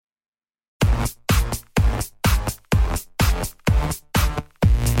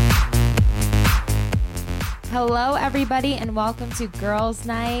Hello, everybody, and welcome to Girls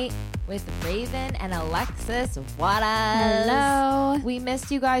Night with Raven and Alexis. What up? Hello. We missed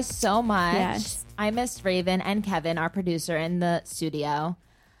you guys so much. Yes. I missed Raven and Kevin, our producer, in the studio.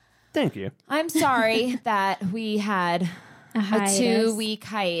 Thank you. I'm sorry that we had a hiatus. 2-week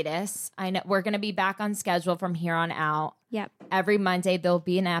hiatus. I know we're going to be back on schedule from here on out. Yep. Every Monday, there'll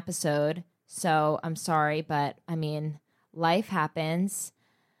be an episode. So I'm sorry, but I mean, life happens.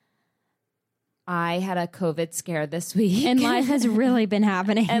 I had a COVID scare this week. And life has really been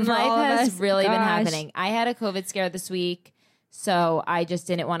happening. And for all life of has us. really been Gosh. happening. I had a COVID scare this week, so I just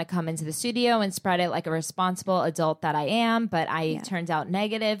didn't want to come into the studio and spread it like a responsible adult that I am, but I turned out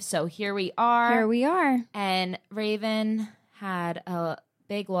negative, so here we are. Here we are. And Raven had a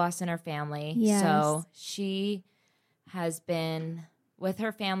big loss in her family, Yes. so she has been with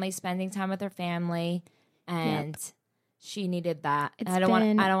her family, spending time with her family, and she needed that. It's I don't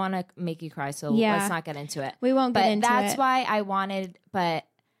been- want to make you cry, so Yeah. let's not get into it. We won't get But into that's it. why I wanted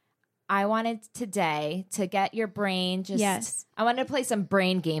today to get your brain. Yes. I wanted to play some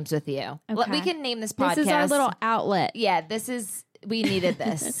brain games with you. Okay. We can name this podcast. This is our little outlet. Yeah, we needed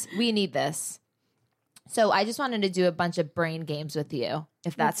this. We need this. So I just wanted to do a bunch of brain games with you,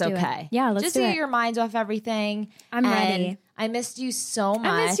 if that's Let's do it. okay. Yeah, let's just do to it. get your minds off everything. I'm And ready. I missed you so much.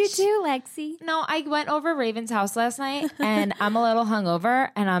 I missed you too, Lexi. No, I went over Raven's house last night, and I'm a little hungover,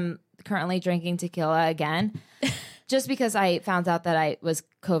 and I'm currently drinking tequila again, just because I found out that I was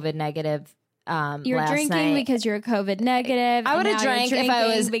COVID negative. You're last drinking night. because you're COVID negative. I and would've now you're drank if I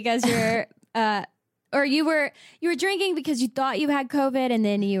drinking was- because you're or you were drinking because you thought you had COVID, and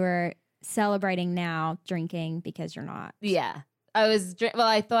then you were celebrating now drinking because you're not. Yeah, I was. Well,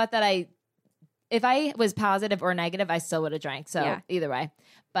 I thought that if I was positive or negative, I still would have drank. So Yeah. either way,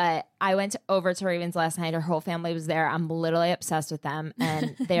 but I went over to Raven's last night. Her whole family was there. I'm literally obsessed with them,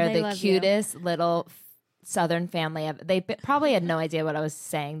 and they're They the love you. cutest little Southern family ever. They probably had no idea what I was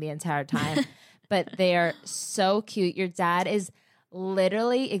saying the entire time, but they are so cute. Your dad is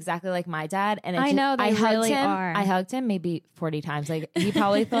literally exactly like my dad, and I know, they I hugged really him. are. I hugged him maybe 40 times. Like he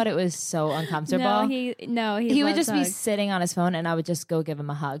probably thought it was so uncomfortable. He He would loves just be hugs. sitting on his phone, and I would just go give him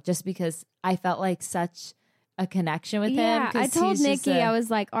a hug, just because I felt like such a connection with him. Yeah, 'cause I told he's just Nikki, a- I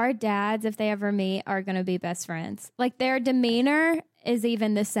was like, our dads, if they ever meet, are going to be best friends. Like their demeanor is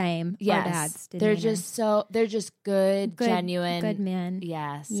even the same. yes, Our dad's they're demeanor. just good, genuine, good men.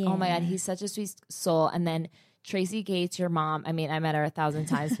 Yes. Yeah. Oh my God, he's such a sweet soul. And then Tracy Gates, your mom. I mean, I met her 1,000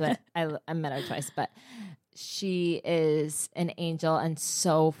 times, but I met her twice. But she is an angel and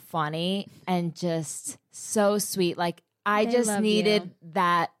so funny and just so sweet. Like I They just love needed you.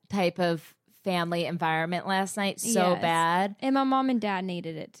 that type of family environment last night so Yes. bad. And my mom and dad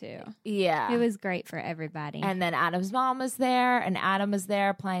needed it too. Yeah. It was great for everybody. And then Adam's mom was there, and Adam was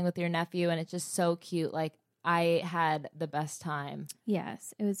there playing with your nephew, and it's just so cute. Like I had the best time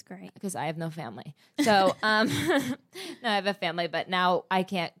yes, it was great. because I have no family. So no, I have a family, but now I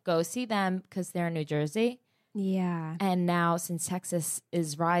can't go see them because they're in New Jersey. Yeah. And now since Texas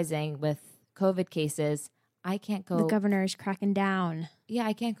is rising with COVID cases, I can't go. The governor is cracking down. Yeah,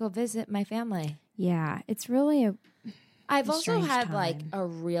 I can't go visit my family. Yeah. It's really I've a also strange had like time. a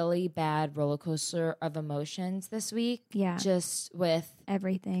really bad roller coaster of emotions this week. Yeah. Just with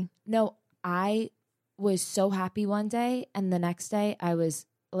everything. no, I was so happy one day, and the next day I was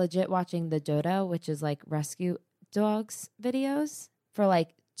legit watching the Dodo, which is like rescue dogs videos, for like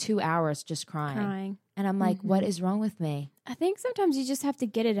 2 hours just crying. And I'm like, what is wrong with me? I think sometimes you just have to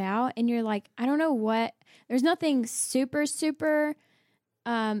get it out and you're like, I don't know what, there's nothing super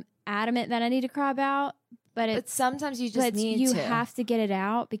adamant that I need to cry about, but But it's sometimes you just but need you to. have to get it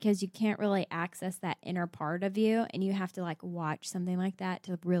out because you can't really access that inner part of you, and you have to like watch something like that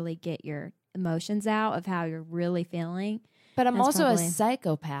to really get your emotions out of how you're really feeling. But I'm That's also probably- a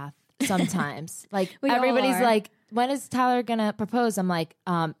psychopath sometimes. Like We all everybody's are. like, when is Tyler gonna propose? I'm like,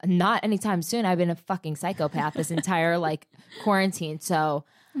 not anytime soon. I've been a fucking psychopath this entire like quarantine. So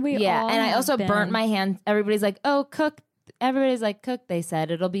We yeah, all and I have also burnt been. my hand. Everybody's like, oh, cook. Everybody's like, cook. They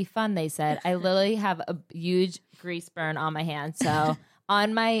said it'll be fun. They said I literally have a huge grease burn on my hand. So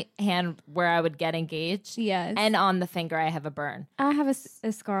on my hand where I would get engaged, Yes. and on the finger I have a burn. I have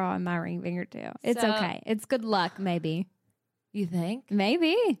a scar on my ring finger too. It's So- okay. It's good luck, maybe. You think?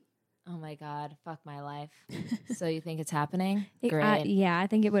 Maybe. Oh my God, fuck my life. So you think it's happening? It- Great. yeah, I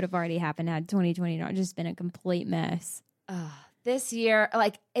think it would have already happened had 2020 not just been a complete mess. This year,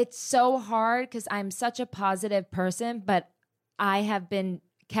 like, it's so hard because I'm such a positive person, but I have been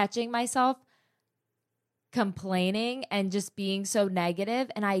catching myself complaining and just being so negative,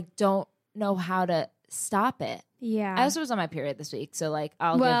 and I don't know how to stop it. Yeah. I also was on my period this week, so like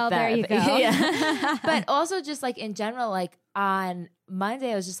I'll well, give that. there you go. Yeah. But also just like in general, like on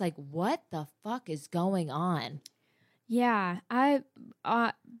Monday, I was just like, what the fuck is going on? Yeah. I've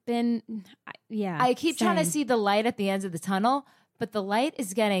been, yeah. I keep trying to same. see the light at the end of the tunnel, but the light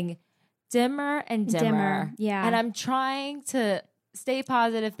is getting dimmer and dimmer. Yeah. And I'm trying to stay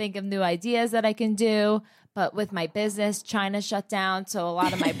positive, think of new ideas that I can do. But with my business, China shut down. So a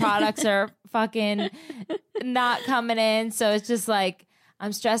lot of my products are fucking not coming in. So it's just like,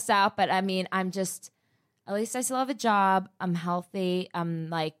 I'm stressed out. But I mean, I'm just, at least I still have a job. I'm healthy. I'm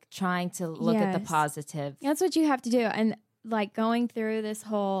like trying to look at the Yes. positive. That's what you have to do. And like going through this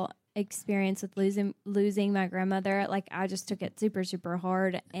whole experience with losing my grandmother, like I just took it super, super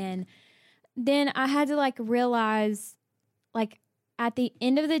hard. And then I had to like realize, like at the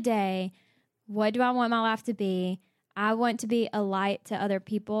end of the day, what do I want my life to be? I want to be a light to other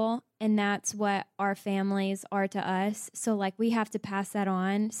people, and that's what our families are to us. So like we have to pass that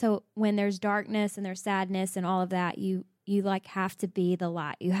on. So when there's darkness and there's sadness and all of that, you like have to be the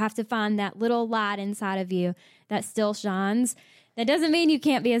light. You have to find that little light inside of you that still shines. That doesn't mean you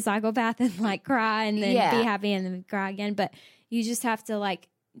can't be a psychopath and like cry and then be happy and then cry again, but you just have to like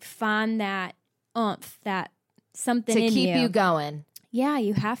find that oomph, that something To in keep you going. Yeah,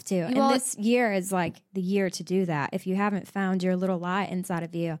 you have to. Well, and this year is like the year to do that. If you haven't found your little light inside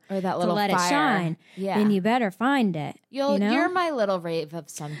of you Or that to little let fire. it shine, Yeah. then you better find it. You're know? You're my little ray of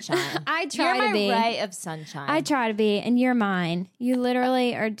sunshine. I try You're to my be. ray of sunshine. I try to be, and you're mine. You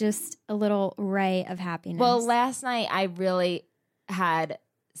literally are just a little ray of happiness. Well, last night I really had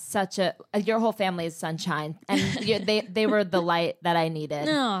such your whole family is sunshine, and they were the light that I needed.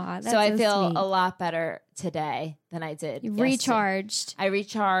 no, So I feel sweet. a lot better today than I did. You yesterday. recharged. I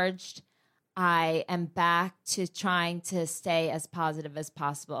recharged. I am back to trying to stay as positive as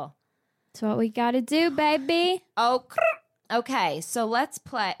possible. That's what we got to do, baby. Oh, okay. So let's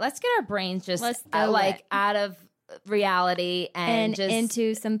play. Let's get our brains just Let's do like it. out of reality and just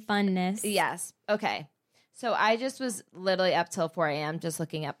into some funness. Yes. Okay. So I just was literally up till 4 a.m. just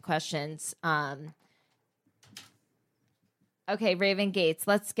looking up questions. Okay, Raven Gates,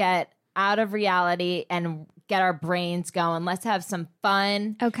 let's get out of reality and get our brains going. Let's have some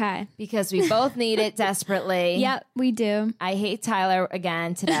fun Okay. because we both need it desperately. Yep, we do. I hate Tyler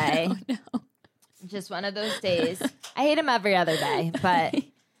again today. Oh, no. Just one of those days. I hate him every other day, but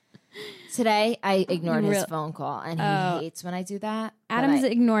today I ignored his phone call, and he hates when I do that. But Adam's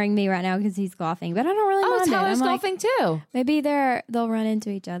ignoring me right now because he's golfing, but I don't really mind it. Tyler's I'm like, golfing too. maybe they'll run into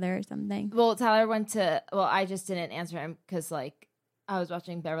each other or something. Well, Tyler went to. Well, I just didn't answer him because like I was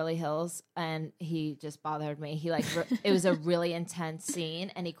watching Beverly Hills, and he just bothered me. He like it was a really intense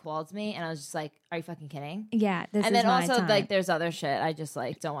scene, and he called me, and I was just like, "Are you fucking kidding?" Yeah, this And is then my also time. like there's other shit I just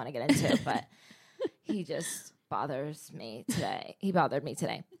like don't want to get into, but he just bothers me today. He bothered me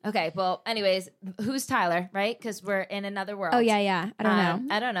today. Okay, well, anyways, who's Tyler? Right? Because we're in another world. Oh yeah. I don't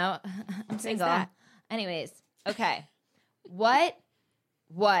know. I don't know. I'm single. that? Anyways, okay. What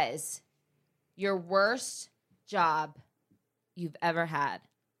was your worst job you've ever had?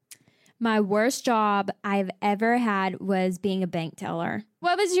 My worst job I've ever had was being a bank teller.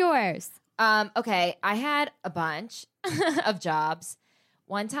 What was yours? Okay, I had a bunch of jobs.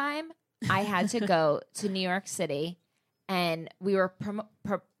 One time, I had to go to New York City, and we were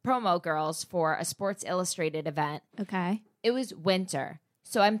promo girls for a Sports Illustrated event. Okay. It was winter.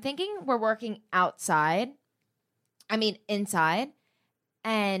 So I'm thinking we're working outside. I mean, inside.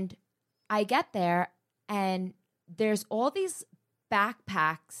 And I get there and there's all these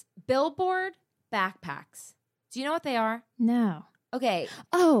backpacks, billboard backpacks. Do you know what they are? No. Okay.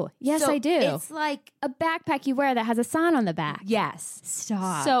 Oh, yes, so I do. It's like, a backpack you wear that has a sign on the back. yes.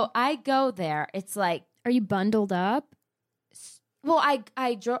 Stop. So I go there. It's like, are you bundled up? well,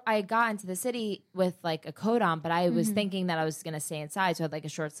 I got into the city with like a coat on, but I was thinking that I was going to stay inside. So I had like a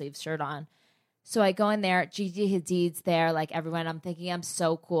short sleeve shirt on. So I go in there, Gigi Hadid's there, like everyone. I'm thinking I'm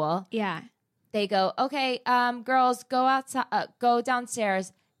so cool. Yeah. They go, okay, girls, go outside, go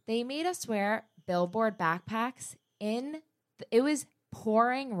downstairs. They made us wear billboard backpacks it was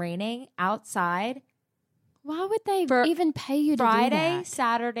pouring, raining outside. Why would they For even pay you to do Friday, that?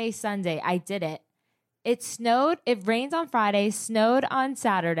 Saturday, Sunday. I did it. It snowed. It rained on Friday, snowed on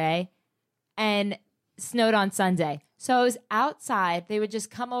Saturday, and snowed on Sunday. So I was outside. They would just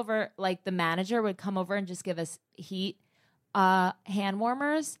come over, like the manager would come over and just give us heat hand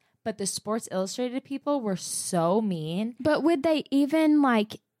warmers. But the Sports Illustrated people were so mean. But would they even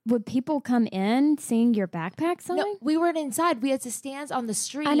like would people come in seeing your backpack sign? No, we weren't inside. We had to stand on the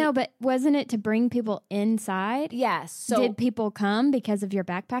street. I know, but wasn't it to bring people inside? Yes. So did people come because of your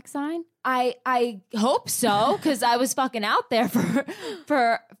backpack sign? I hope so, because I was fucking out there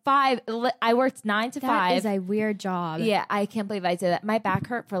for 5. I worked 9 to 5. That is a weird job. Yeah, I can't believe I did that. My back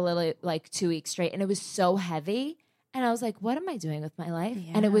hurt for literally like 2 weeks straight, and it was so heavy. And I was like, "What am I doing with my life?"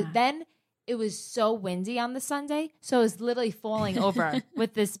 Yeah. And it was so windy on the Sunday, so I was literally falling over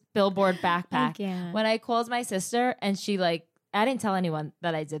with this billboard backpack. When I called my sister, and she I didn't tell anyone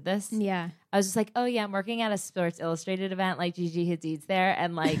that I did this. Yeah. I was just like, oh yeah, I'm working at a Sports Illustrated event, like Gigi Hadid's there.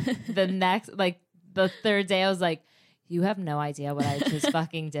 And like the third day I was like, you have no idea what I just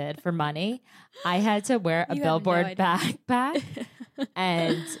fucking did for money. I had to wear a billboard backpack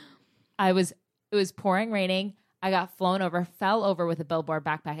and it was pouring, raining. I got flown over, fell over with a billboard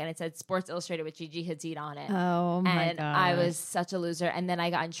backpack, and it said Sports Illustrated with Gigi Hadid on it. Oh my And gosh. I was such a loser. And then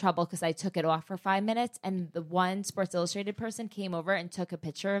I got in trouble because I took it off for 5 minutes, and the one Sports Illustrated person came over and took a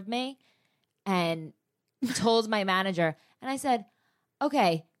picture of me and told my manager. And I said,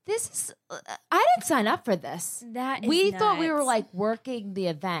 okay, this is, I didn't sign up for this. We thought we were like working the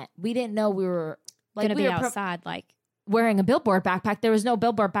event. We didn't know we were like going to be outside, wearing a billboard backpack. There was no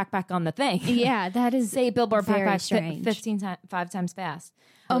billboard backpack on the thing. Yeah, that is say billboard very backpack strange. 5 times fast.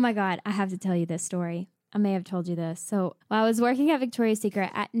 Oh my God, I have to tell you this story. I may have told you this. So while I was working at Victoria's Secret,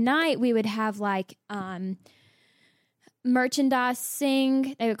 at night we would have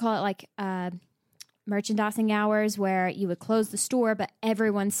merchandising. They would call it merchandising hours, where you would close the store, but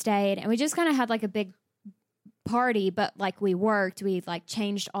everyone stayed. And we just kind of had like a big party, but like we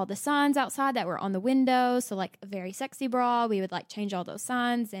changed all the signs outside that were on the windows. So like a very sexy bra, we would like change all those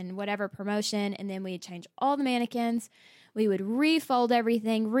signs and whatever promotion. And then we'd change all the mannequins. We would refold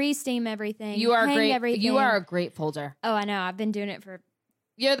everything, re-steam everything. You are great. Everything. You are a great folder. Oh, I know. I've been doing it for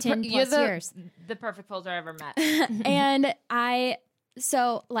you're 10 plus years. The perfect folder I ever met. And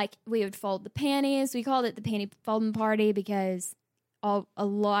we would fold the panties. We called it the panty folding party because a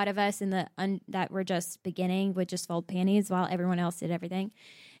lot of us that were just beginning would just fold panties while everyone else did everything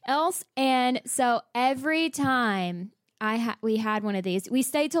else. And so every time we had one of these, we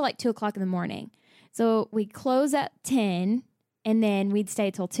stayed till like 2:00 in the morning. So we close at 10 and then we'd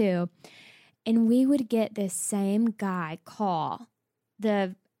stay till 2. And we would get this same guy call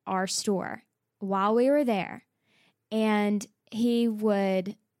our store while we were there. And we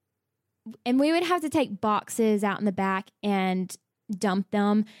would have to take boxes out in the back and dump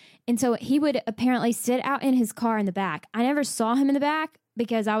them. And so he would apparently sit out in his car in the back. I never saw him in the back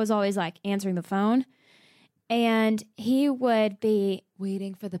because I was always like answering the phone. And he would be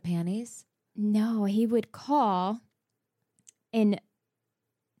waiting for the panties. No, he would call and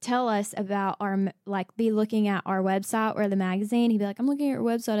tell us about be looking at our website or the magazine. He'd be like, I'm looking at your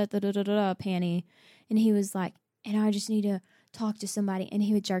website at the panty. And he was like, and I just need to talk to somebody. And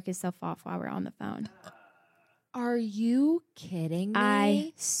he would jerk himself off while we're on the phone. Are you kidding me?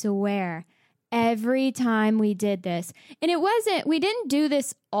 I swear. Every time we did this. And we didn't do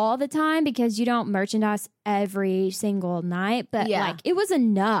this all the time because you don't merchandise every single night. But it was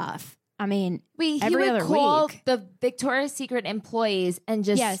enough. I mean, he would call the Victoria's Secret employees and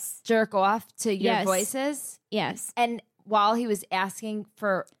just jerk off to your voices? Yes. And while he was asking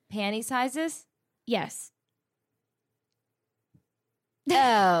for panty sizes? Yes.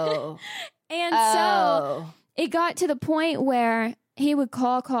 Oh. And so it got to the point where he would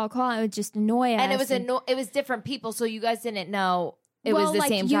call, and it would just annoy us. And it was different people, so you guys didn't know it was the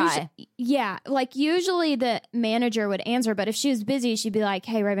same guy. Yeah. Like usually the manager would answer, but if she was busy, she'd be like,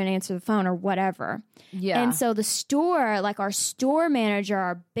 hey, Raven, answer the phone or whatever. Yeah. And so the store, like our store manager,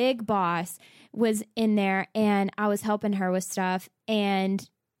 our big boss, was in there and I was helping her with stuff. And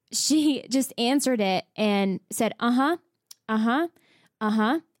she just answered it and said,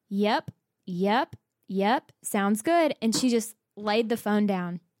 yep, sounds good. And she just laid the phone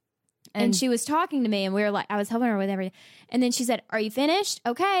down. And she was talking to me and I was helping her with everything. And then she said, are you finished?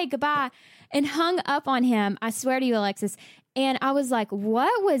 Okay, goodbye. And hung up on him. I swear to you, Alexis. And I was like,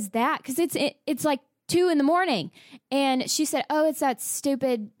 what was that? Because it's like 2 a.m. And she said, oh, it's that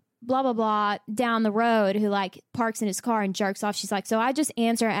stupid blah, blah, blah down the road who like parks in his car and jerks off. She's like, so I just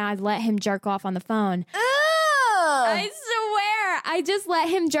answer and I let him jerk off on the phone. I swear. I just let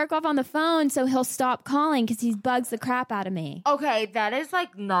him jerk off on the phone so he'll stop calling because he bugs the crap out of me. Okay, that is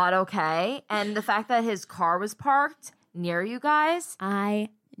like not okay. And the fact that his car was parked near you guys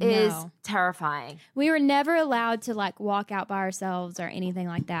is terrifying. We were never allowed to like walk out by ourselves or anything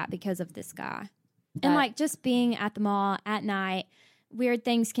like that because of this guy. And like just being at the mall at night, weird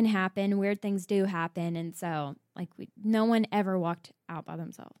things can happen. Weird things do happen. And so, like, no one ever walked out by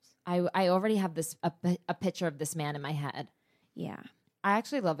themselves. I already have a picture of this man in my head. Yeah. I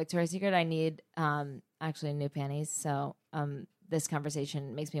actually love Victoria's Secret. I need actually new panties. So this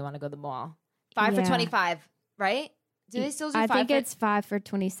conversation makes me want to go to the mall. 5 for $25, right? Do they still do I 5 think for... it's 5 for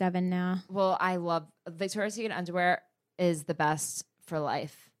 $27 now. Well, I love Victoria's Secret underwear is the best for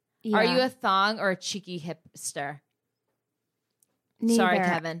life. Yeah. Are you a thong or a cheeky hipster? Neither. Sorry,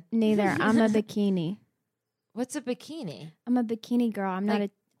 Kevin. Neither. I'm a bikini. What's a bikini? I'm a bikini girl.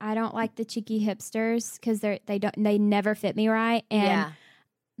 I don't like the cheeky hipsters because they never fit me right. And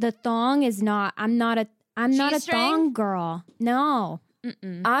the thong is not. I'm not a thong girl. No.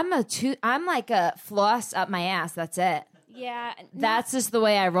 Mm-mm. I'm like a floss up my ass. That's it. Yeah. That's just the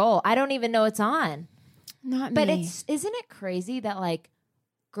way I roll. I don't even know it's on. Not But me. isn't it crazy that like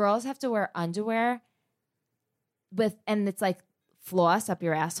girls have to wear underwear and it's like floss up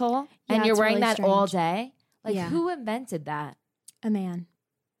your asshole and you're wearing really that all strange. day? Like who invented that? A man.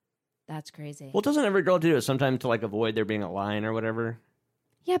 That's crazy. Well, doesn't every girl do it sometimes to like avoid there being a line or whatever?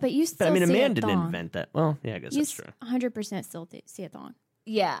 Yeah, but you still But I mean, a see man a didn't thong. invent that. Well, yeah, I guess that's true. 100% still see a thong.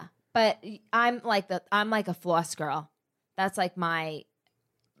 Yeah, but I'm like a floss girl. That's like my.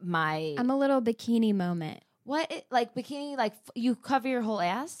 I'm a little bikini moment. Like bikini? Like you cover your whole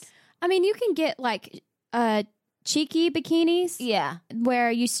ass? I mean, you can get like cheeky bikinis. Yeah,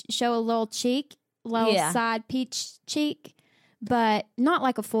 where you show a little cheek, side peach cheek, but not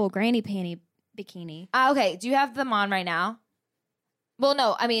like a full granny panty bikini. Okay, do you have them on right now? Well,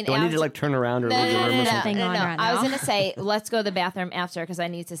 no, I mean... Do I need to like turn around or leave the room or something? on right I was now. going to say, let's go to the bathroom after because I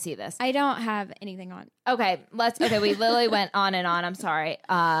need to see this. I don't have anything on. Okay, we literally went on and on. I'm sorry.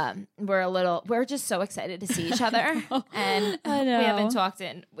 We're just so excited to see each other. And I know. we haven't talked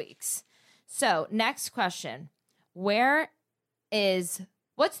in weeks. So, next question. What's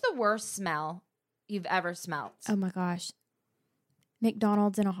the worst smell you've ever smelled? Oh my gosh.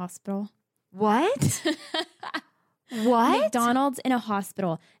 McDonald's in a hospital. What? What? McDonald's in a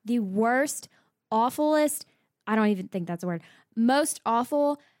hospital. The worst, awfulest, I don't even think that's a word, most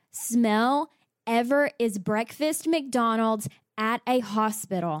awful smell ever is breakfast McDonald's at a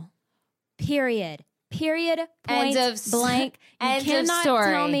hospital. Period. Point blank. You cannot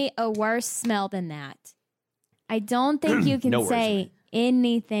tell me a worse smell than that. I don't think you can No say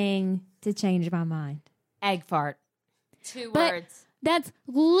anything to change my mind. Egg fart. 2 But words. that's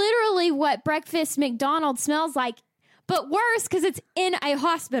literally what breakfast McDonald's smells like. But worse because it's in a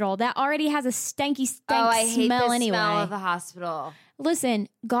hospital that already has a stanky I hate smell the anyway. smell of a hospital. Listen,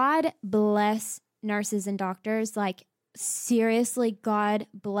 God bless nurses and doctors. Like, seriously, God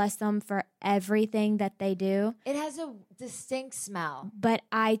bless them for everything that they do. It has a distinct smell. But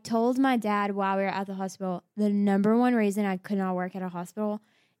I told my dad while we were at the hospital, the number one reason I could not work at a hospital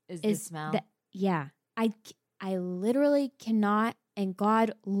Is the smell? I literally cannot. And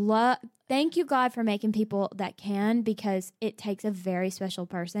thank you, God, for making people that can, because it takes a very special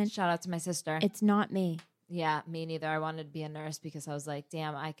person. Shout out to my sister. It's not me. Yeah, me neither. I wanted to be a nurse because I was like,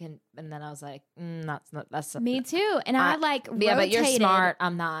 damn, I can. And then I was like, that's Me too. And I rotated. Yeah, but you're smart.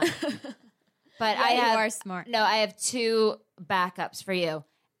 I'm not. But Yeah, I have. you are smart. No, I have 2 backups for you.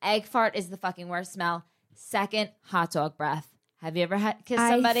 Egg fart is the fucking worst smell. Second, hot dog breath. Have you ever kissed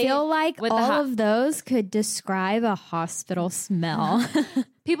somebody? I feel like with all of those could describe a hospital smell.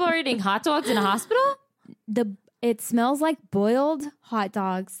 People are eating hot dogs in a hospital? It smells like boiled hot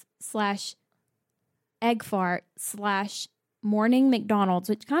dogs / egg fart / morning McDonald's,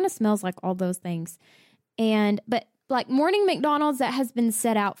 which kind of smells like all those things. But like morning McDonald's that has been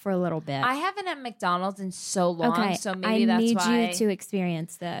set out for a little bit. I haven't had McDonald's in so long, Okay, so maybe that's why. I need you to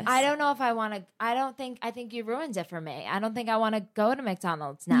experience this. I don't know if I want to. I think you ruined it for me. I don't think I want to go to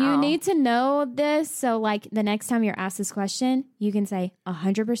McDonald's now. You need to know this, so like the next time you're asked this question, you can say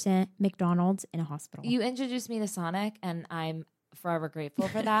 100% McDonald's in a hospital. You introduced me to Sonic, and I'm forever grateful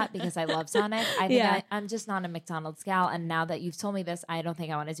for that because I love Sonic. I think I'm just not a McDonald's gal, and now that you've told me this, I don't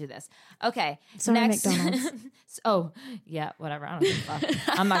think I want to do this. Okay, Sorry, next. McDonald's. Oh, yeah, whatever. I don't give a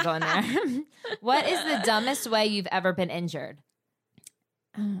fuck. I'm not going there. What is the dumbest way you've ever been injured?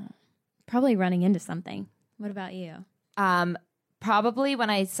 Probably running into something. What about you? Probably when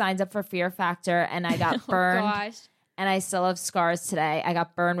I signed up for Fear Factor and I got burned. Gosh. And I still have scars today. I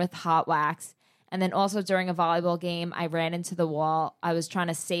got burned with hot wax. And then also during a volleyball game, I ran into the wall. I was trying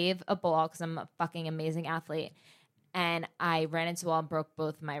to save a ball because I'm a fucking amazing athlete. And I ran into the wall and broke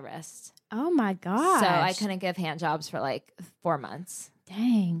both my wrists. Oh my gosh. So I couldn't give hand jobs for like 4 months.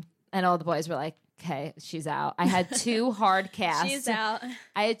 Dang. And all the boys were like, okay, she's out. I had 2 hard casts. She's out.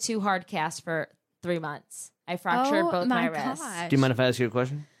 I had 2 hard casts for 3 months. I fractured both my wrists. gosh. Do you mind if I ask you a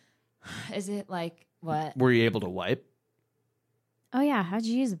question? Is it like what? Were you able to wipe? Oh yeah, how'd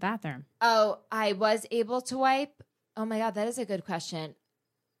you use the bathroom? Oh, I was able to wipe. Oh my God, that is a good question.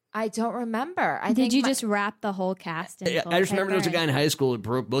 I don't remember. Did you just wrap the whole cast in Yeah, I just remember there was a guy in high school who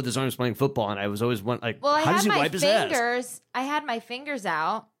broke both his arms playing football, and I was always like, Well, I how does had he my wipe his ass? fingers. I had my fingers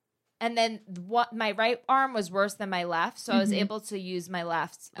out, and then my right arm was worse than my left, so I was able to use my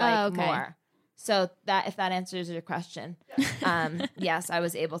left more. So that if that answers your question, yes, I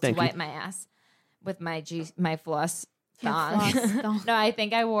was able to Thank you. wipe my ass with my floss Your thong. floss thong. No, I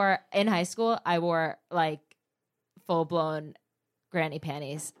think I wore in high school. I wore like full blown granny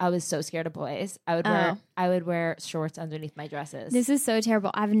panties. I was so scared of boys. I would wear shorts underneath my dresses. This is so terrible.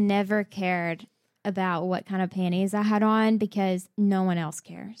 I've never cared about what kind of panties I had on because no one else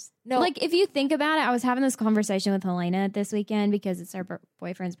cares. No. Like if you think about it, I was having this conversation with Helena this weekend because it's her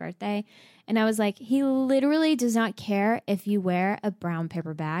boyfriend's birthday. And I was like, he literally does not care if you wear a brown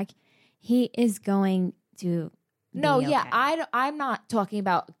paper bag. He is going to No, be yeah, okay. I'm not talking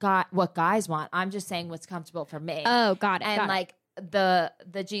about what guys want. I'm just saying what's comfortable for me. Oh, got it. and got it. like the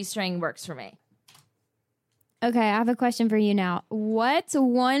G-string works for me. Okay, I have a question for you now. What's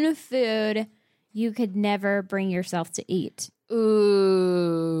one food you could never bring yourself to eat?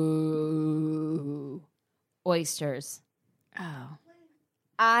 Ooh, oysters. Oh.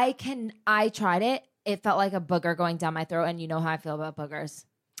 I tried it. It felt like a booger going down my throat, and you know how I feel about boogers.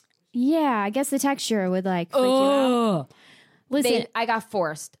 Yeah, I guess the texture would like freak you out. Listen, I got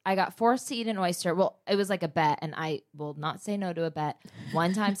forced. I got forced to eat an oyster. Well, it was like a bet, and I will not say no to a bet.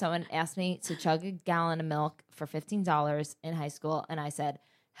 One time, someone asked me to chug a gallon of milk for $15 in high school, and I said,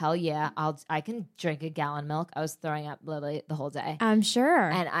 "Hell yeah, I can drink a gallon of milk." I was throwing up literally the whole day, I'm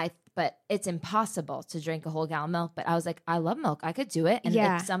sure. but it's impossible to drink a whole gallon of milk. But I was like, I love milk. I could do it. And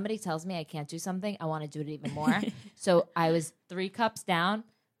Yeah. if somebody tells me I can't do something, I want to do it even more. So I was 3 cups down,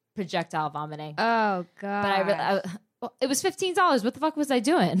 projectile vomiting. Oh god! But well, it was $15. What the fuck was I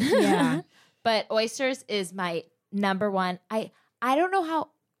doing? Yeah. But oysters is my number one. I don't know how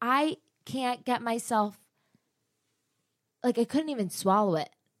I can't get myself, like I couldn't even swallow it.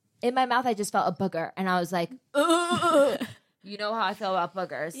 In my mouth, I just felt a booger. And I was like, ugh. You know how I feel about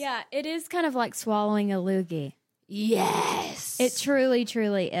boogers. Yeah, it is kind of like swallowing a loogie. Yes. It truly,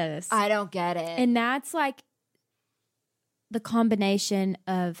 truly is. I don't get it. And that's like the combination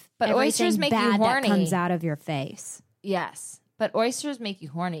of But everything oysters make you bad that horny. comes out of your face. Yes. But oysters make you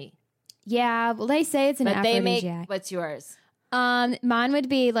horny. Yeah, well, they say it's an But they make, aphrodisiac. what's yours? Mine would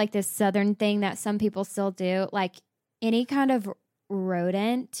be like this southern thing that some people still do, like any kind of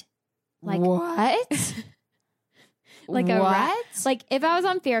rodent. Like what? Like a rat. What? Like if I was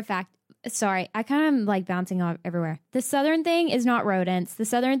on Fear Fact, sorry, I kind of am like bouncing off everywhere. The southern thing is not rodents. The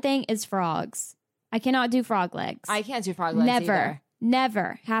southern thing is frogs. I cannot do frog legs. I can't do frog legs Never. either.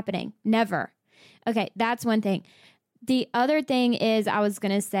 Never happening. Never. Okay, that's one thing. The other thing is I was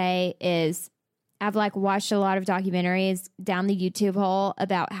going to say is I've like watched a lot of documentaries down the YouTube hole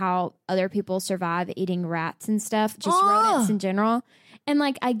about how other people survive eating rats and stuff, just rodents in general. And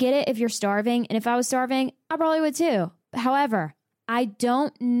like I get it if you're starving, and if I was starving, I probably would too. However, I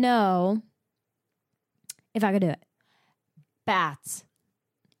don't know if I could do it. Bats.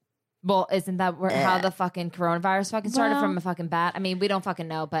 Well, isn't that how the fucking coronavirus fucking started, Well- from a fucking bat? I mean, we don't fucking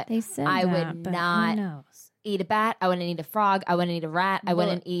know, but They said I that, would but not who knows? eat a bat. I wouldn't eat a frog. I wouldn't eat a rat. I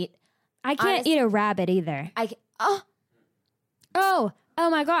wouldn't eat. I can't Honest- eat a rabbit either. Oh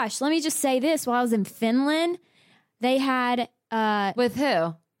my gosh. Let me just say this. While I was in Finland, they had With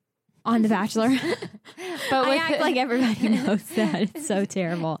who? on The Bachelor. But I with act like everybody knows that. It's so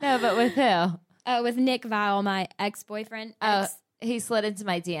terrible. no, but with who? With Nick Vile, my ex-boyfriend. Oh, Ex- he slid into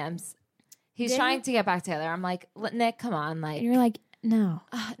my DMs. He's Did trying he? to get back together. I'm like, Nick, come on, like, You're like, no.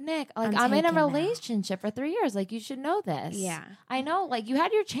 Nick, like, I'm I'm in a taken now. relationship for 3 years. Like, you should know this. Yeah. I know. Like, you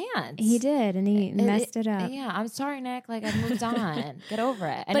had your chance. He did, and he messed it up. Yeah, I'm sorry, Nick. Like, I've moved on. Get over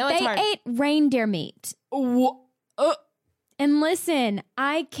it. I But know it's they hard. ate reindeer meat. And listen,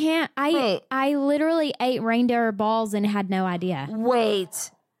 I can't. Wait. I literally ate reindeer balls and had no idea. Wait.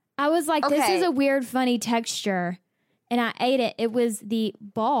 I was like, this Okay. is a weird, funny texture. And I ate it. It was the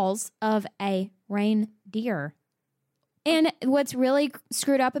balls of a reindeer. And what's really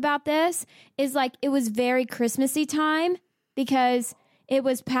screwed up about this is like it was very Christmassy time because it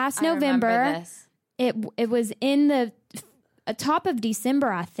was past I remember November. this. It was in the top of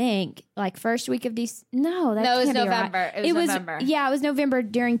December, I think, like first week of December. No, that No, it was can't be right. November. It was November. Yeah, it was November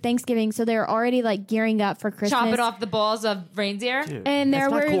during Thanksgiving, so they were already like gearing up for Christmas. Chopping off the balls of reindeer. Dude, And that's there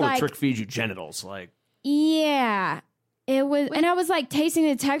not were, cool like- to trick feed you genitals. Like, Yeah. It was, and I was like tasting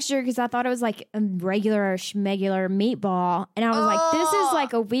the texture because I thought it was like a regular schmegular meatball. And I was like, this is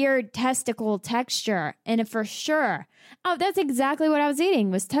like a weird testicle texture. And for sure, that's exactly what I was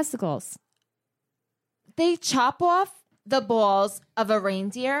eating was testicles. They chop off the balls of a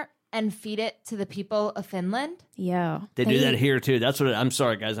reindeer and feed it to the people of Finland. Yeah. They do that here too. That's what I'm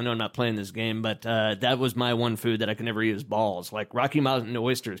sorry, guys. I know I'm not playing this game, but that was my one food that I could never eat is balls. Like Rocky Mountain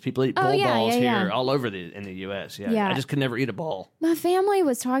oysters. People eat balls here all over in the U.S. Yeah. I just could never eat a ball. My family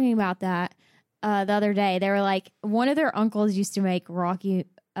was talking about that the other day. They were like, one of their uncles used to make Rocky,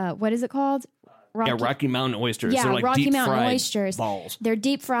 what is it called? Rocky Mountain oysters. Yeah, They're like Rocky deep Mountain fried oysters. balls. They're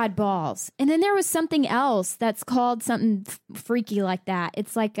deep fried balls. And then there was something else that's called something freaky like that.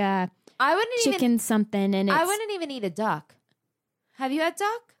 It's like a chicken something. And I wouldn't even eat a duck. Have you had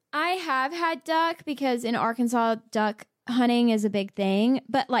duck? I have had duck because in Arkansas, duck hunting is a big thing.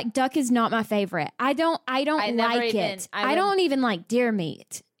 But like duck is not my favorite. I don't like it. I don't even like deer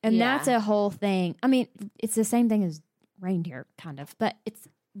meat. And that's a whole thing. I mean, it's the same thing as reindeer, kind of. But it's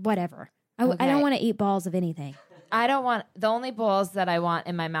whatever. I don't want to eat balls of anything. I don't want, the only balls that I want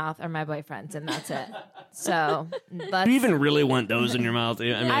in my mouth are my boyfriend's, and that's it. So, do you even really want those in your mouth?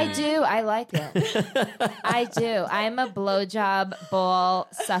 I do. I like it. I do. I'm a blowjob ball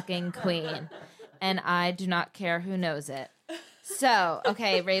sucking queen, and I do not care who knows it. So,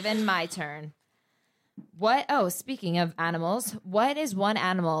 okay, Raven, my turn. Speaking of animals, what is one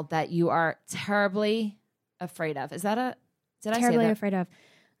animal that you are terribly afraid of? Did I say that? Terribly afraid of.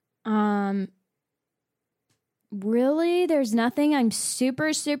 Really, there's nothing I'm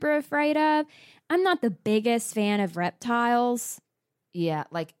super, super afraid of. I'm not the biggest fan of reptiles. Yeah,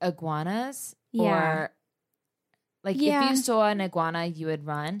 like iguanas? Yeah. Or if you saw an iguana, you would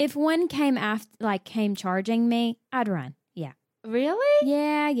run? If one came came charging me, I'd run. Yeah. Really?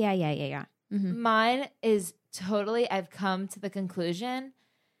 Yeah. Mm-hmm. Mine is totally, I've come to the conclusion,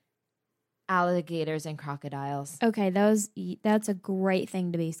 alligators and crocodiles. Okay, that's a great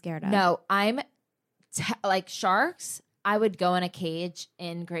thing to be scared of. No, I'm like sharks. I would go in a cage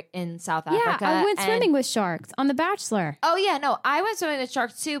in South Africa. Yeah, I went swimming with sharks on The Bachelor. Oh yeah, no, I went swimming with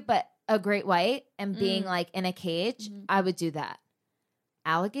sharks too, but a great white and being like in a cage, I would do that.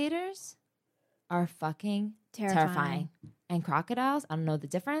 Alligators are fucking terrifying. And crocodiles, I don't know the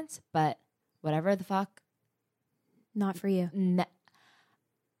difference, but whatever the fuck. Not for you.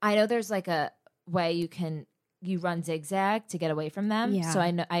 I know there's like a way you run zigzag to get away from them. Yeah. So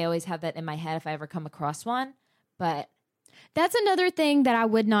I always have that in my head if I ever come across one. But that's another thing that I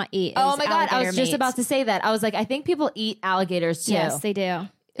would not eat. Oh my God, I was just about to say that. I was like, I think people eat alligators too. Yes, they do.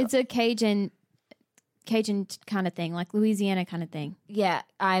 It's a Cajun kind of thing, like Louisiana kind of thing. Yeah,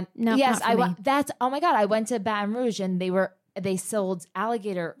 oh my God, I went to Baton Rouge and they sold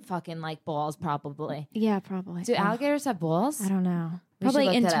alligator fucking like balls probably. Yeah, probably. Do alligators have balls? I don't know.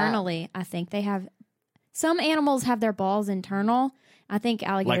 Probably internally. I think they have. Some animals have their balls internal. I think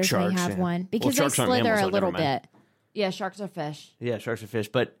alligators sharks, may have one because well, they slither a little bit. Yeah, sharks are fish. Yeah, sharks are fish,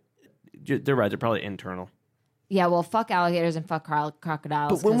 but they're right. They're probably internal. Yeah, well, fuck alligators and fuck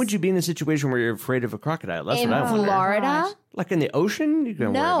crocodiles. But when would you be in a situation where you're afraid of a crocodile? That's what I wonder. In Florida? Like in the ocean? You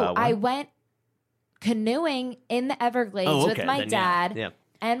can worry about one. I went canoeing in the Everglades with my dad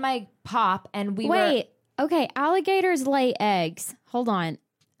and my pop, and okay, alligators lay eggs. Hold on.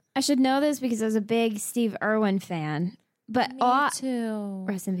 I should know this because I was a big Steve Irwin fan. But Me too.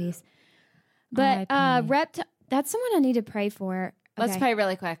 Rest in peace. But that's someone I need to pray for. Let's pray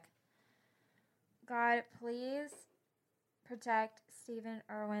really quick. God, please protect Stephen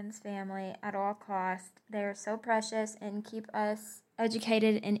Irwin's family at all costs. They are so precious and keep us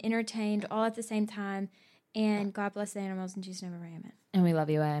educated and entertained all at the same time. And God bless the animals in Jesus' name, amen. And we love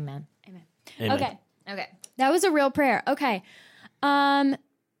you, amen. Amen. Amen. Okay. That was a real prayer. Okay.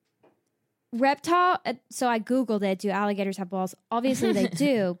 Reptile. So I Googled it. Do alligators have balls? Obviously they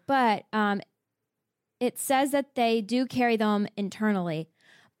do, but it says that they do carry them internally.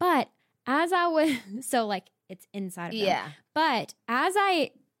 But as I was, so like it's inside of them. Yeah. But as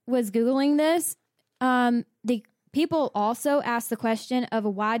I was Googling this, the people also asked the question of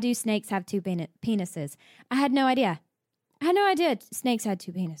why do snakes have two penises? I had no idea. Snakes had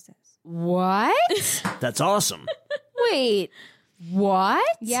two penises. What? That's awesome. Wait,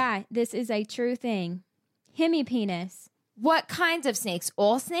 what? Yeah, this is a true thing. Hemipenis. What kinds of snakes?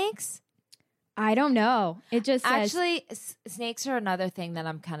 All snakes? I don't know. It just says, actually, snakes are another thing that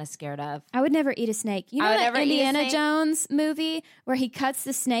I'm kind of scared of. I would never eat a snake. You know that Indiana Jones movie where he cuts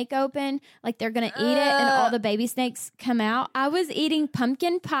the snake open, like they're going to eat it and all the baby snakes come out? I was eating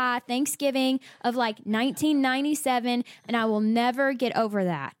pumpkin pie Thanksgiving of like 1997 and I will never get over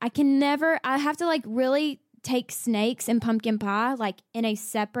that. I have to like really take snakes and pumpkin pie like in a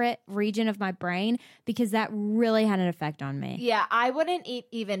separate region of my brain because that really had an effect on me. Yeah, I wouldn't eat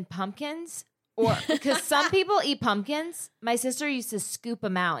even pumpkins, or because some people eat pumpkins. My sister used to scoop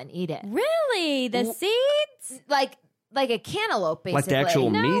them out and eat it. Really? The seeds? Like a cantaloupe, basically. Like the actual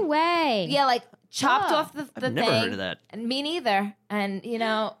No meat? way. Yeah, like chopped off the I've thing. never heard of that. And me neither. And,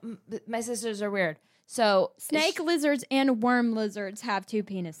 my sisters are weird. So Snake lizards and worm lizards have 2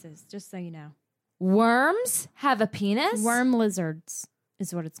 penises, just so you know. worms have a penis? Worm lizards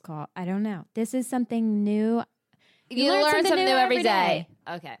is what it's called. I don't know. This is something new. You learn something new every day.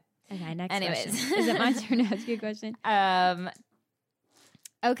 Okay. Okay, next Anyways. question. Is it my turn to ask you a question?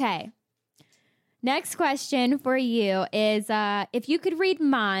 Okay. Next question for you is if you could read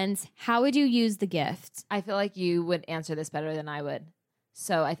minds, how would you use the gift? I feel like you would answer this better than I would.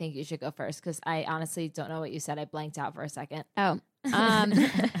 So I think you should go first because I honestly don't know what you said. I blanked out for a second. Oh.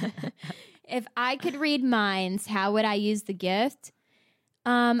 If I could read minds, how would I use the gift?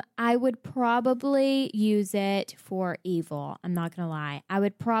 I would probably use it for evil. I'm not going to lie. I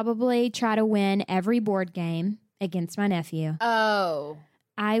would probably try to win every board game against my nephew. Oh.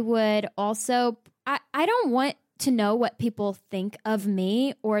 I would also, I don't want to know what people think of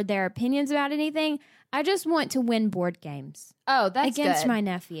me or their opinions about anything. I just want to win board games. Oh, that's against good. my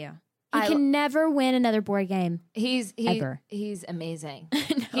nephew. He can never win another board game. He's amazing.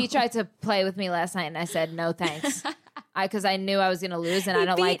 No. He tried to play with me last night, and I said no thanks, because I knew I was going to lose, and I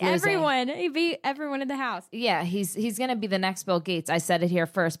don't like losing. Everyone. He beat everyone in the house. Yeah, he's going to be the next Bill Gates. I said it here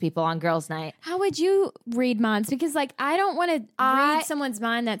first, people, on Girls' Night. How would you read minds? Because I don't want to read someone's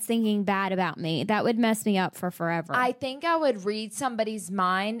mind that's thinking bad about me. That would mess me up for forever. I think I would read somebody's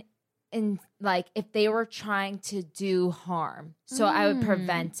mind. And if they were trying to do harm, so I would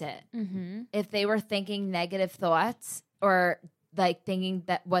prevent it. Mm-hmm. If they were thinking negative thoughts or thinking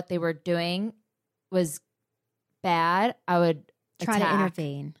that what they were doing was bad, I would try to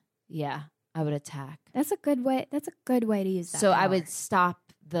intervene. Yeah, I would attack. That's a good way. That's a good way to use that. So power. I would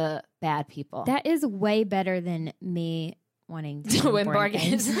stop the bad people. That is way better than me wanting to win board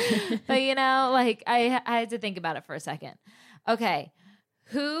games. But I had to think about it for a second. Okay.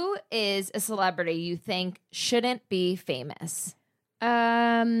 Who is a celebrity you think shouldn't be famous?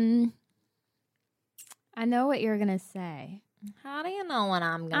 I know what you're going to say. How do you know what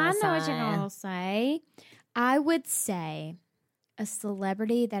I'm going to say? I know what you're going to say. I would say a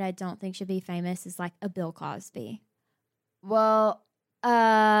celebrity that I don't think should be famous is like a Bill Cosby. Well,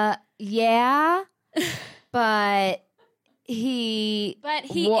 yeah, but he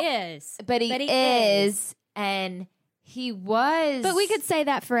is. But he is. And he was. But we could say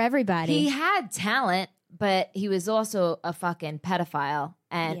that for everybody. He had talent, but he was also a fucking pedophile.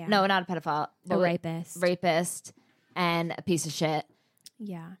 And no, not a pedophile. A rapist. Rapist and a piece of shit.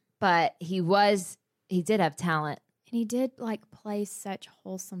 Yeah. But he did have talent. And he did play such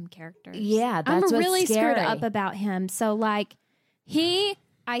wholesome characters. Yeah, I'm that's really what's scary. screwed up about him. So he,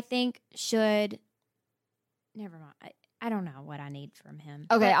 I think, should. Never mind. I don't know what I need from him.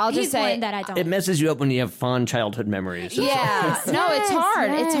 Okay, but I'll just say one that I don't. It messes you up when you have fond childhood memories. Yeah, no, it's hard.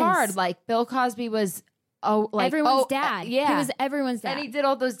 Yes. It's hard. Bill Cosby was everyone's dad. Yeah, he was everyone's dad, and he did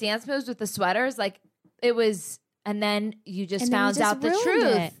all those dance moves with the sweaters. It was, and then you just found just out the truth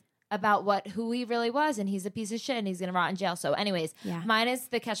it. about who he really was, and he's a piece of shit, and he's gonna rot in jail. So, anyways, mine is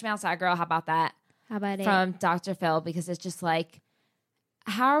the Catch Me Outside Girl. How about that? How about it from Dr. Phil? Because it's just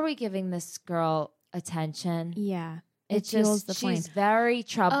how are we giving this girl attention? Yeah. It fuels the flame. She's very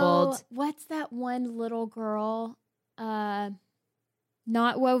troubled. Oh, what's that one little girl? Not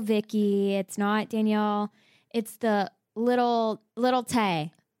Vicky. It's not Danielle. It's the little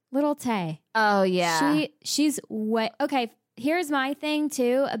Tay. Little Tay. Oh yeah. She's way okay. Here's my thing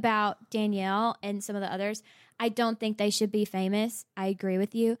too about Danielle and some of the others. I don't think they should be famous. I agree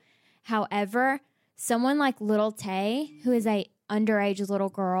with you. However, someone like Little Tay, who is a underage little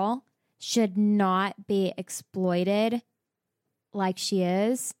girl, should not be exploited like she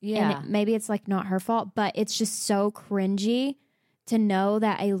is. Yeah. And maybe it's not her fault, but it's just so cringy to know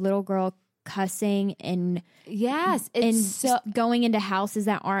that a little girl cussing and going into houses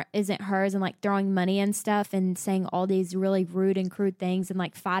that isn't hers and throwing money and stuff and saying all these really rude and crude things and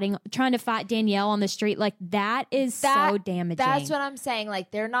trying to fight Danielle on the street. That is so damaging. That's what I'm saying.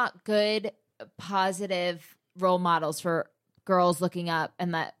 They're not good, positive role models for girls looking up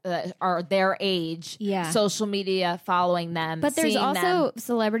and that are their age, social media following them. But there's also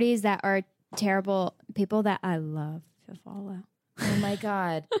celebrities that are terrible people that I love to follow. Oh my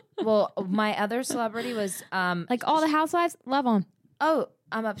God. Well, my other celebrity was all the housewives, love them. Oh,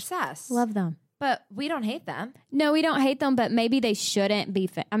 I'm obsessed. Love them. But we don't hate them. No, we don't hate them, but maybe they shouldn't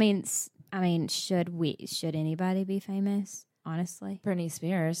be. I mean, should anybody be famous? Honestly, Britney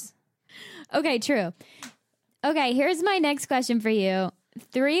Spears. Okay, true. Okay, here's my next question for you.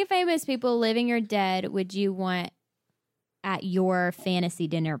 3 famous people, living or dead, would you want at your fantasy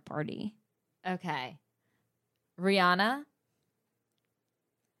dinner party? Okay. Rihanna.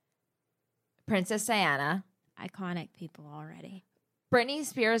 Princess Diana. Iconic people already. Britney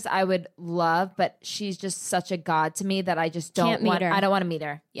Spears I would love, but she's just such a god to me that I just don't want her. I don't want to meet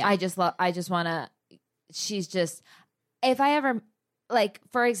her. Yeah. I just want to, she's just, if I ever, like,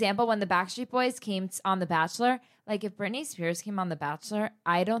 for example, when the Backstreet Boys came on The Bachelor, like if Britney Spears came on The Bachelor,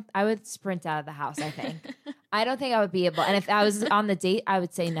 I would sprint out of the house, I think. I don't think I would be able, and if I was on the date, I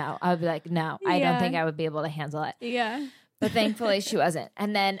would say no. I would be like, no, I don't think I would be able to handle it. Yeah. But thankfully she wasn't.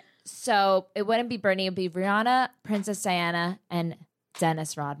 And then, so it wouldn't be Britney, it would be Rihanna, Princess Diana, and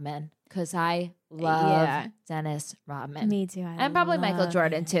Dennis Rodman, because I love Dennis Rodman. Me too. And probably Michael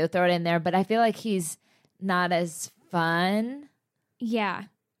Jordan too. Throw it in there, but I feel like he's not as fun. Yeah.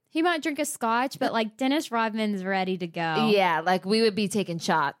 He might drink a scotch, but like Dennis Rodman's ready to go. Yeah, like we would be taking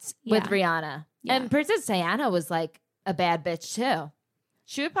shots with Rihanna. Yeah. And Princess Diana was like a bad bitch too.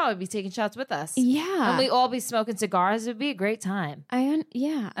 She would probably be taking shots with us. Yeah. And we all be smoking cigars. It would be a great time. Okay,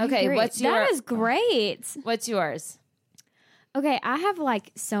 what's your... That is great. What's yours? Okay, I have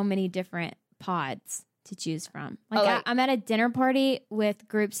like so many different pods to choose from. Like, I'm at a dinner party with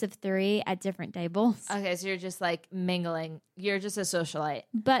groups of 3 at different tables. Okay, so you're just like mingling. You're just a socialite.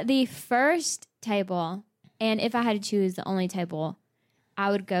 But the first table, and if I had to choose the only table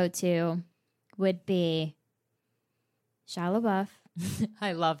I would go to, would be Shia LaBeouf.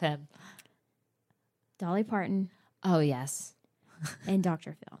 I love him. Dolly Parton. Oh, yes. And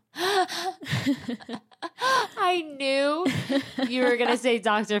Dr. Phil. I knew you were going to say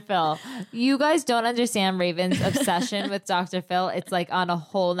Dr. Phil. You guys don't understand Raven's obsession with Dr. Phil. It's like on a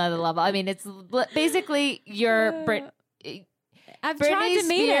whole nother level. I mean, it's basically your... I've tried to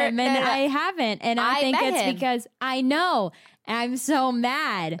meet him and I haven't. And I think it's him because I know. I'm so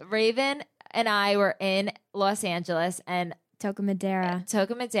mad. Raven and I were in Los Angeles and... Toca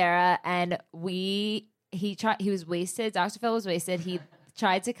Madera. And he was wasted. Dr. Phil was wasted. He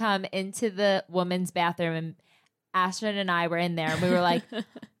tried to come into the women's bathroom and Astrid and I were in there and we were like,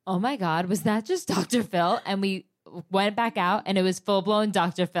 oh my God, was that just Dr. Phil? And we went back out and it was full blown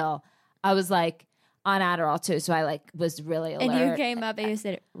Dr. Phil. I was like on Adderall too. So I like was really alert. And you came up and you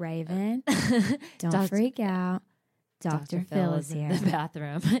said, Raven, don't freak out. Dr. Phil is here. In the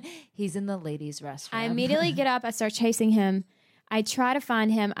bathroom. He's in the ladies' restroom. I immediately get up. I start chasing him. I try to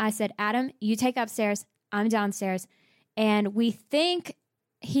find him. I said, Adam, you take upstairs. I'm downstairs. And we think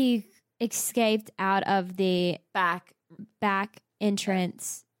he escaped out of the back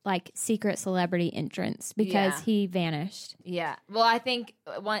entrance, like secret celebrity entrance, because he vanished. Yeah. Well, I think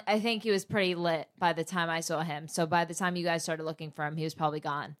he was pretty lit by the time I saw him. So by the time you guys started looking for him, he was probably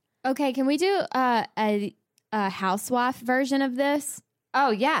gone. Okay. Can we do a housewife version of this?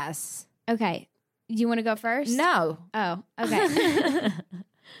 Oh, yes. Okay. You want to go first? No. Oh, okay.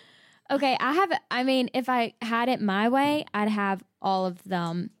 Okay, if I had it my way, I'd have all of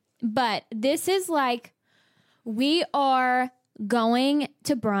them. But this is like, we are going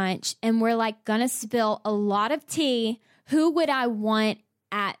to brunch and we're like going to spill a lot of tea. Who would I want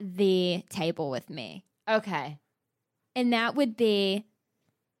at the table with me? Okay. And that would be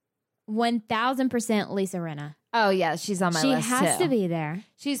 1000% Lisa Rinna. Oh, yeah, she's on my list, She has to be there.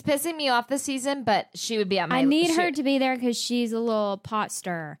 She's pissing me off this season, but she would be on my list. I need her to be there because she's a little pot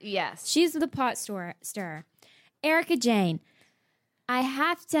stirrer. Yes. She's the pot stirrer. Erica Jane. I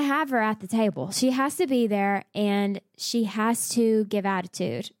have to have her at the table. She has to be there, and she has to give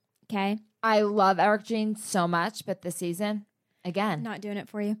attitude, okay? I love Erica Jane so much, but this season, again. Not doing it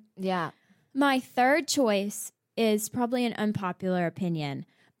for you. Yeah. My third choice is probably an unpopular opinion,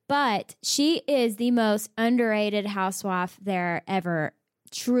 but she is the most underrated housewife there ever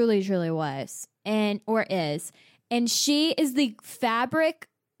truly was or is. And she is the fabric,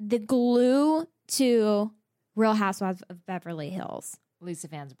 the glue to Real Housewives of Beverly Hills. Lisa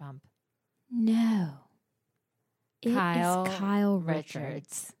Vanderpump. No. Kyle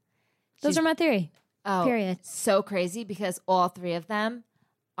Richards. Those are my 3. Oh, period. So crazy because all 3 of them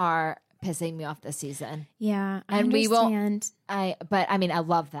are pissing me off this season. Yeah, I understand. I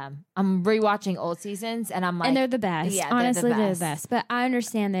love them. I'm rewatching old seasons, and I'm like, and they're the best. Yeah, honestly, they're the best. But I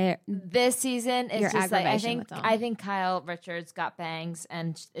understand that this season is just like I think Kyle Richards got bangs,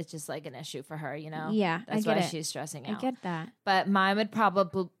 and it's just like an issue for her. You know? Yeah, that's why she's stressing out. I get that. But mine would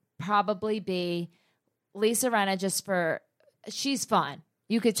probably be Lisa Rinna, just for she's fun.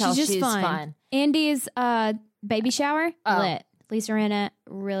 You could tell she's fun. Andy's baby shower, lit. Lisa Rinna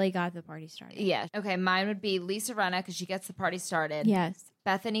really got the party started. Yeah. Okay, mine would be Lisa Rinna because she gets the party started. Yes.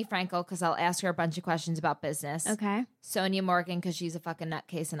 Bethany Frankel because I'll ask her a bunch of questions about business. Okay. Sonia Morgan because she's a fucking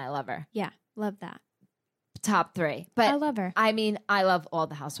nutcase and I love her. Yeah, love that. Top 3. But I love her. I mean, I love all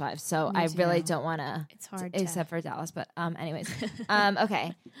the housewives, so Me I really too. don't want to. It's hard except for Dallas. But anyways,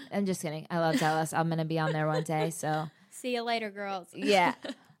 okay. I'm just kidding. I love Dallas. I'm gonna be on there one day. So see you later, girls. yeah.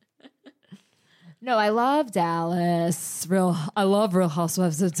 No, I love Dallas. I love Real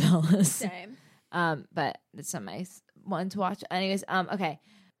Housewives of Dallas. Same. But it's not my one to watch. Anyways,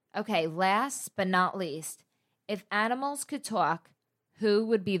 okay. Last but not least, if animals could talk, who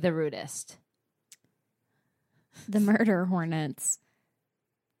would be the rudest? The murder hornets.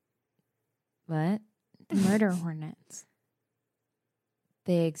 What? The murder hornets.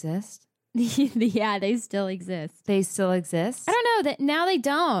 They exist? Yeah, they still exist. They still exist? I don't know that now they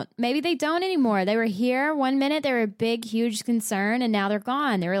don't. Maybe they don't anymore. They were here one minute. They were a big, huge concern, and now they're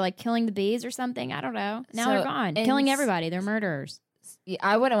gone. They were like killing the bees or something. I don't know. Now they're gone, killing everybody. They're murderers.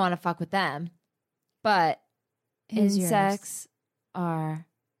 I wouldn't want to fuck with them, but Who's insects are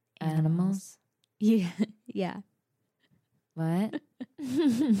animals. Yeah, yeah. What?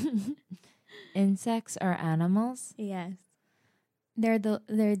 Insects are animals? Yes.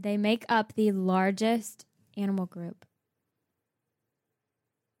 They make up the largest animal group.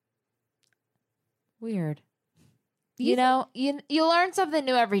 Weird. You know, you learn something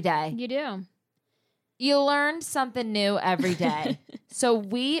new every day. You do. You learn something new every day. So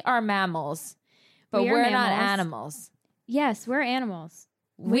we are mammals, but we're not animals. Yes, we're animals.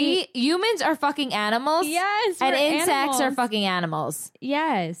 We humans are fucking animals? Yes, and insects animals. are fucking animals.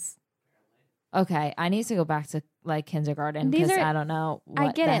 Yes. Okay, I need to go back to like kindergarten because I don't know what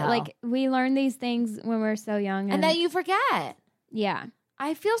I get the it. hell. Like we learn these things when we're so young. And then you forget. Yeah.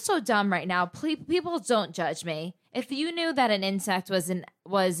 I feel so dumb right now. People don't judge me. If you knew that an insect was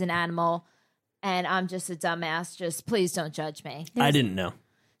an animal and I'm just a dumbass, just please don't judge me. I didn't know.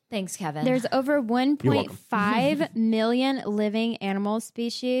 Thanks, Kevin. There's over welcome. 1.5 million living animal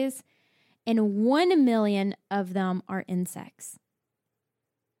species, and 1 million of them are insects.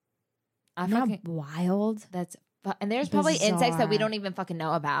 I Not fucking, wild. and there's probably insects that we Bizarre. don't even fucking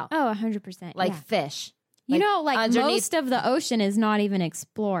know about. Oh, 100%. Like yeah. fish. You know, like underneath- most of the ocean is not even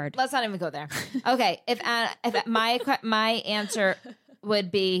explored. Let's not even go there. Okay, if my answer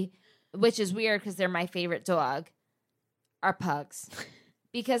would be, which is weird because they're my favorite dog, are pugs.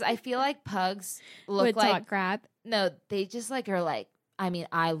 Because I feel like pugs look Would like talk crap. no, they just like are like. I mean,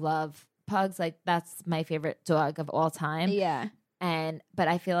 I love pugs. Like that's my favorite dog of all time. Yeah. But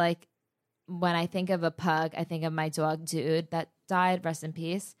I feel like when I think of a pug, I think of my dog Dude that died. Rest in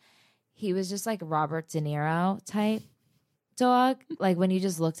peace. He was just like Robert De Niro type dog. Like when you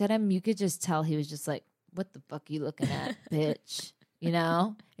just looked at him, you could just tell he was just like, "What the fuck are you looking at, bitch?" You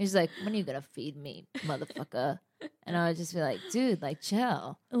know? He's like, "When are you gonna feed me, motherfucker?" And I would just be like, "Dude, like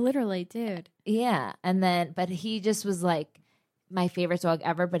chill." Literally, dude. Yeah. And then, but he just was like my favorite dog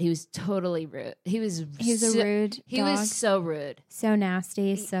ever. But he was totally rude. He was a rude He dog. was so rude, So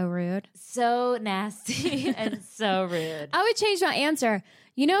nasty, so rude. so nasty, and so rude. I would change my answer.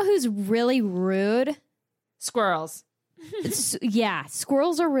 You know who's really rude? Squirrels, Yeah,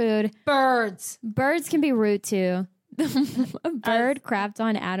 squirrels are rude. birds. Birds can be rude too. A bird crapped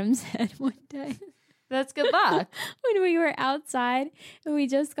on Adam's head one day That's good luck. when we were outside and we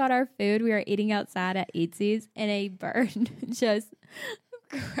just got our food. We were eating outside at Eatsy's and a bird just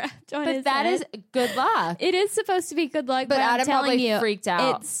crapped on But his that head. is good luck. It is supposed to be good luck, But but I'm Adam telling probably you, freaked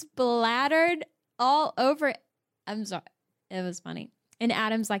out. it splattered all over. I'm sorry. It was funny. And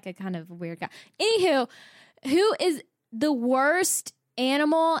Adam's like a kind of weird guy. Anywho, who is the worst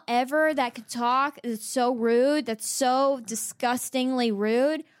animal ever that could talk? That's so rude. That's so disgustingly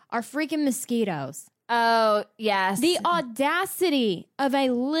rude. Are freaking mosquitoes. Oh yes, The audacity of a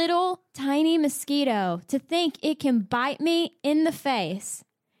little tiny mosquito to think it can bite me in the face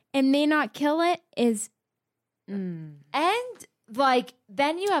and may not kill it is. and like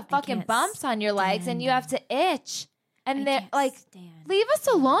then you have fucking can't bumps on your legs, and you have to itch, and they're can't like, stand. leave us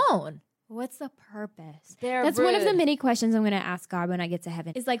alone. What's the purpose? They're That's one of the rude. many questions I'm going to ask God when I get to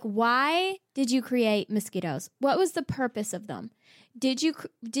heaven. Is like, why did you create mosquitoes? What was the purpose of them? Did you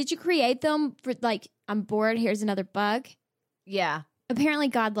create them for like, I'm bored, here's another bug? Yeah, Apparently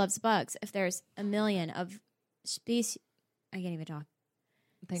God loves bugs. If there's a million of species, I can't even talk.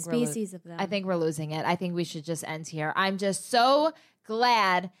 I think Species of them. I think we're losing it. I think we should just end here. I'm just so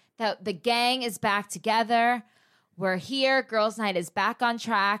glad that the gang is back together. We're here. Girls' Night is back on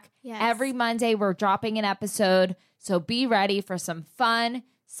track. Yes. Every Monday, we're dropping an episode. So be ready for some fun,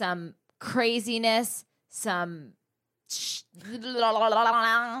 some craziness, some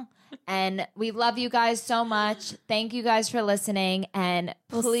And we love you guys so much. Thank you guys for listening. And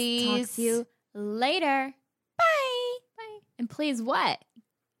please we'll talk to you later. Bye. Bye. And please what?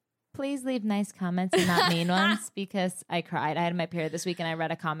 Please leave nice comments and not mean ones, because I cried. I had my period this week and I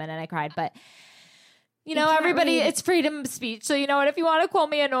read a comment and I cried. But you know, everybody, it's freedom of speech. So you know what? If you want to call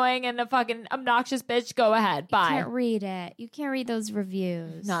me annoying and a fucking obnoxious bitch, go ahead. Bye. You can't read it. You can't read those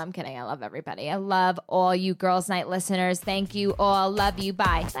reviews. No, I'm kidding. I love everybody. I love all you Girls Night listeners. Thank you all. Love you.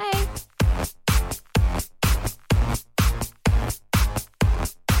 Bye. Bye.